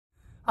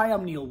Hi,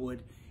 I'm Neil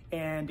Wood,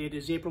 and it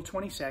is April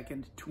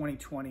 22nd,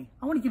 2020.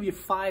 I want to give you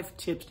 5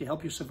 tips to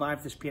help you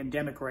survive this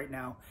pandemic right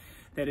now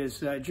that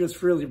has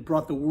just really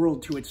brought the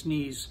world to its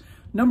knees.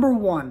 Number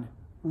 1,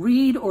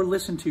 read or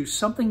listen to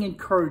something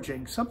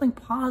encouraging, something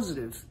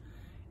positive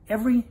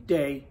every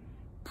day,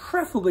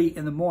 preferably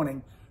in the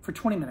morning for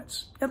 20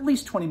 minutes, at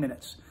least 20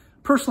 minutes.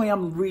 Personally,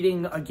 I'm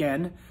reading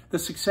again The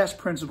Success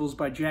Principles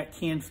by Jack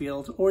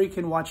Canfield, or you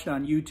can watch it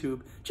on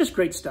YouTube. Just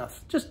great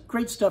stuff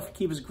to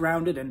keep us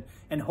grounded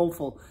and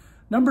hopeful.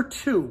 Number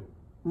 2,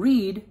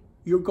 read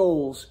your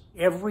goals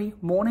every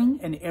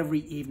morning and every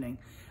evening.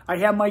 I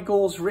have my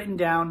goals written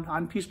down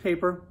on a piece of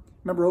paper.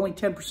 Remember, only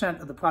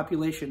 10% of the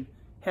population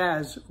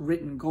has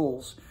written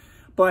goals.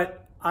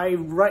 But I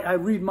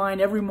read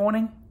mine every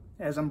morning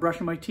as I'm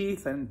brushing my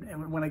teeth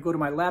and when I go to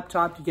my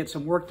laptop to get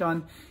some work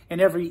done, and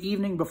every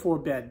evening before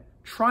bed.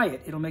 Try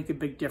it. It'll make a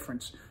big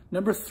difference.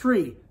 Number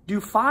 3, do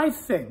 5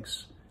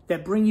 things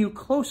that bring you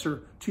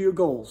closer to your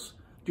goals.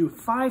 Do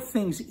 5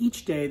 things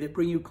each day that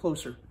bring you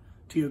closer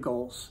to your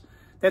goals.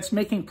 That's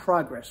making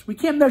progress. We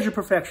can't measure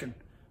perfection,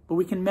 but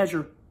we can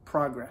measure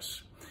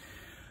progress.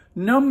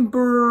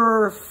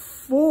 Number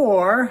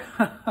 4,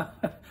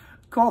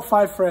 call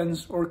 5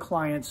 friends or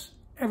clients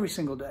every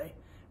single day.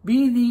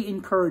 Be the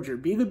encourager.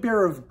 Be the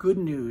bearer of good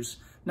news,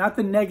 not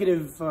the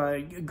negative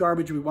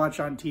garbage we watch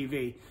on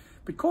TV.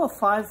 But call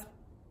 5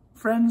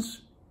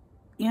 friends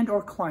and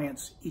or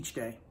clients each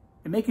day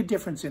and make a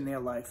difference in their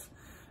life.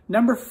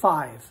 Number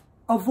 5,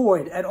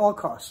 avoid at all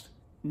costs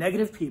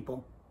negative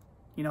people.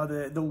 You know,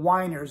 the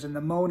whiners and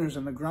the moaners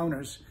and the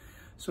groaners.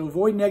 So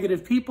avoid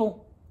negative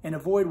people and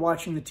avoid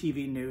watching the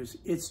TV news.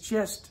 It's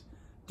just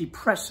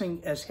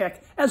depressing as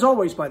heck. As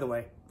always, by the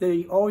way,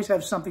 they always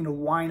have something to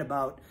whine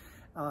about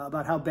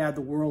how bad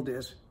the world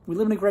is. We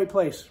live in a great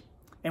place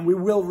and we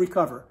will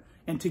recover.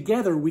 And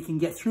together we can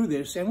get through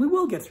this, and we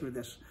will get through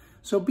this.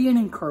 So be an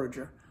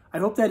encourager. I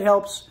hope that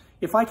helps.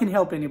 If I can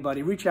help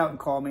anybody, reach out and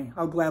call me.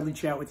 I'll gladly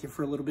chat with you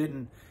for a little bit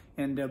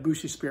and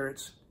boost your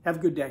spirits. Have a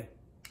good day.